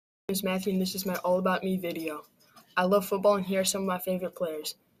Is Matthew, and this is my All About Me video. I love football, and here are some of my favorite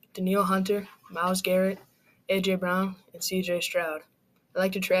players: Danielle Hunter, Myles Garrett, A.J. Brown, and C.J. Stroud. I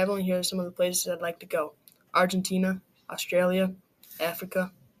like to travel, and here are some of the places I'd like to go: Argentina, Australia,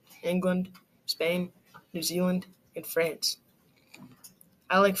 Africa, England, Spain, New Zealand, and France.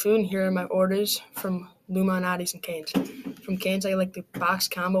 I like food, and here are my orders from Luminati's and Cane's. From Cane's, I like the box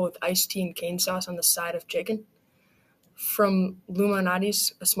combo with iced tea and cane sauce on the side of chicken. From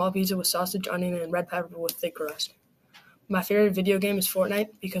Luminati's, a small pizza with sausage, onion, and red pepper with thick crust. My favorite video game is Fortnite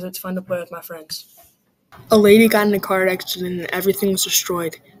because it's fun to play with my friends. A lady got in a car accident and everything was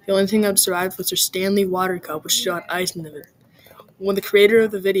destroyed. The only thing that survived was her Stanley water cup, which still had ice in it. When the creator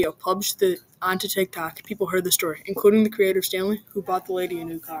of the video published it onto TikTok, people heard the story, including the creator of Stanley, who bought the lady a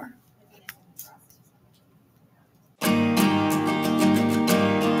new car.